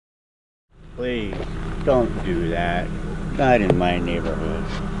Please, don't do that. Not in my neighborhood.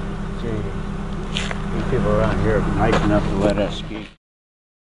 Gee, these people around here are nice enough to let us speak.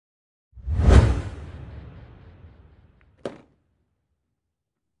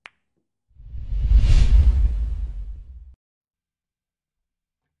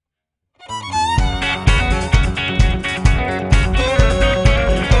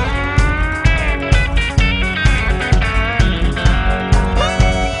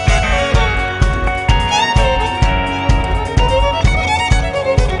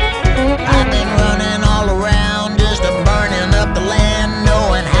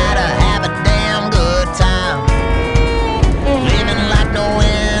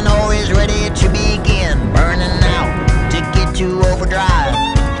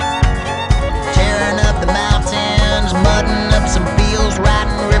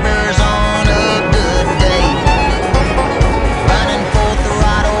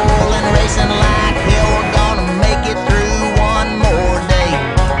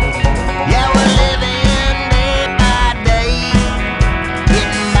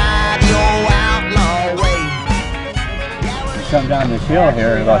 Come down this hill here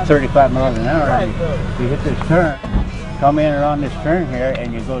at about 35 miles an hour, and you hit this turn, come in around this turn here,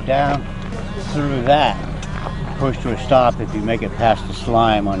 and you go down through that. Push to a stop if you make it past the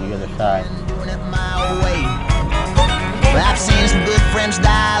slime on the other side. I've seen some good friends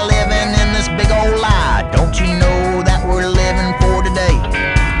die living in this big old lie. Don't you know